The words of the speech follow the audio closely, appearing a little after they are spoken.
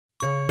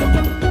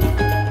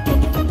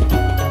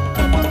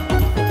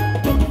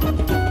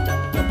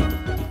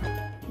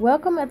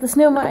Welcome at the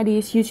Snail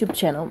Ideas YouTube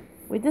channel.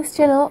 With this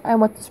channel, I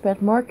want to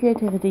spread more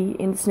creativity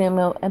in the snail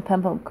mail and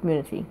pen pal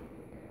community.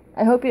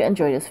 I hope you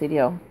enjoy this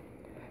video.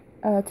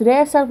 Today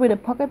I start with a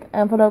pocket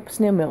envelope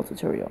snail mail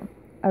tutorial.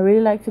 I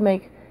really like to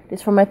make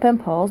this for my pen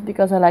pals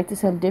because I like to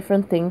send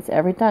different things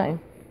every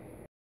time.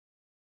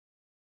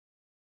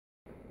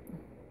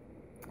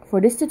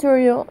 For this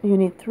tutorial, you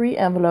need 3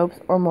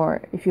 envelopes or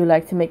more if you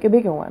like to make a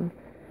bigger one.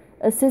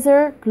 A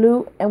scissor,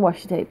 glue and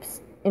washi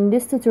tapes. In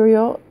this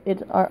tutorial,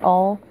 it are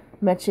all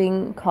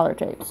matching color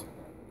tapes.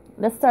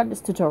 Let's start this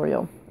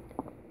tutorial.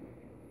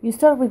 You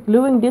start with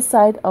gluing this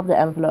side of the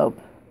envelope.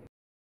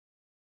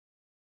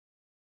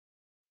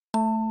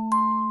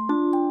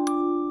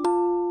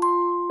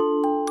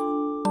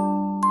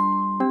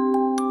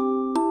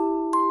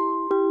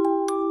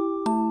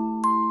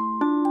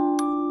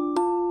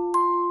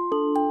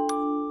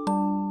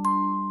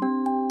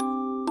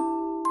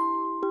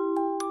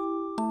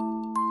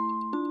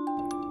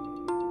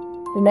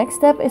 The next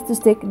step is to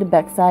stick the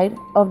back side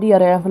of the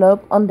other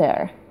envelope on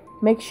there.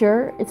 Make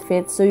sure it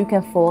fits so you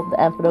can fold the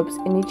envelopes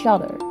in each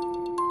other.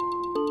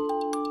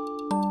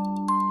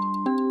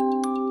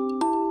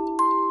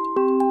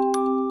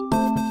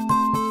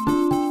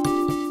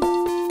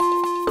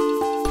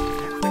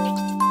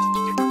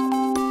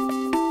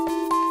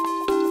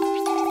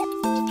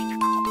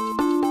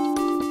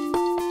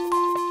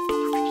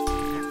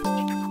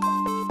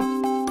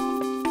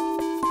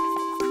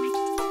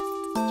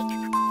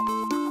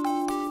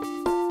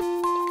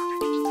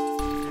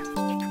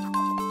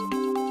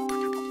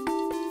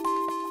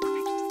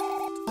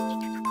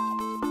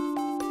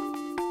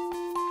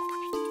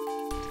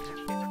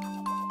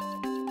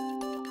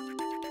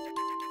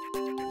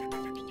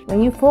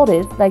 When you fold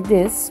it like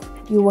this,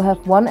 you will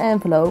have one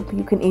envelope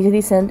you can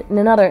easily send in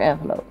another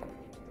envelope.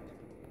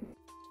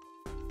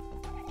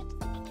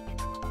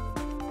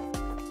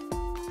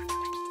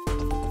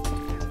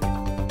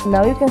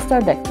 Now you can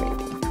start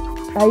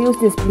decorating. I use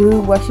this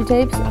blue washi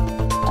tapes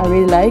I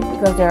really like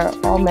because they are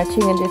all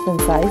matching in different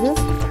sizes.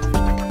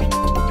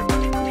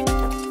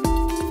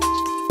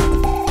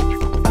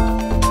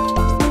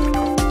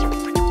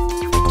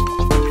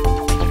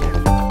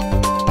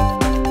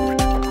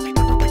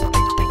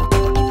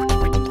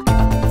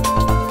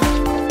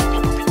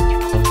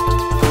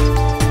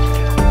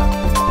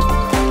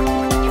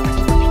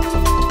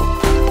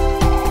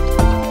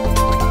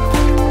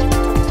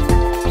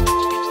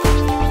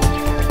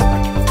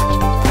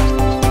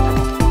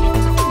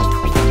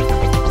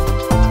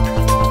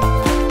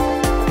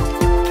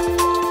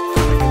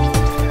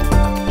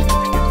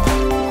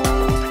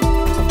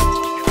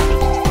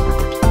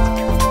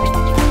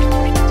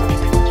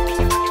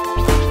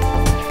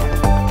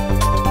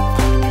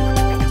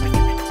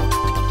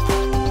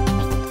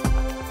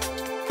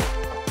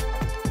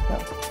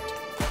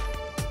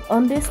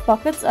 On these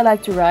pockets I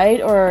like to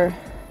write or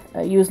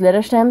use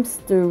letter stamps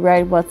to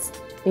write what's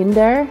in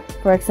there.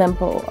 For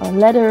example, a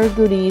letter,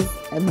 goodies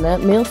and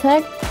mail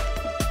tag.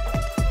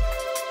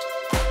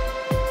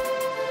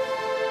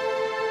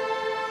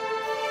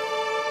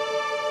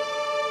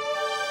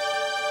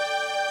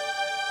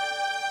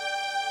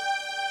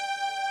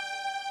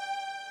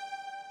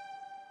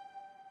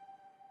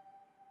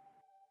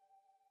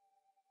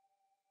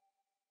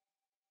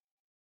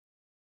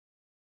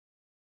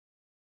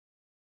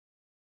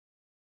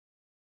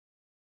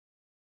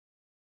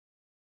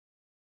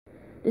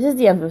 This is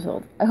the end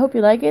result. I hope you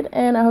like it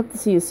and I hope to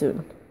see you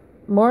soon.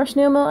 More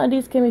snail mail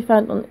ideas can be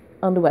found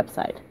on the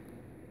website.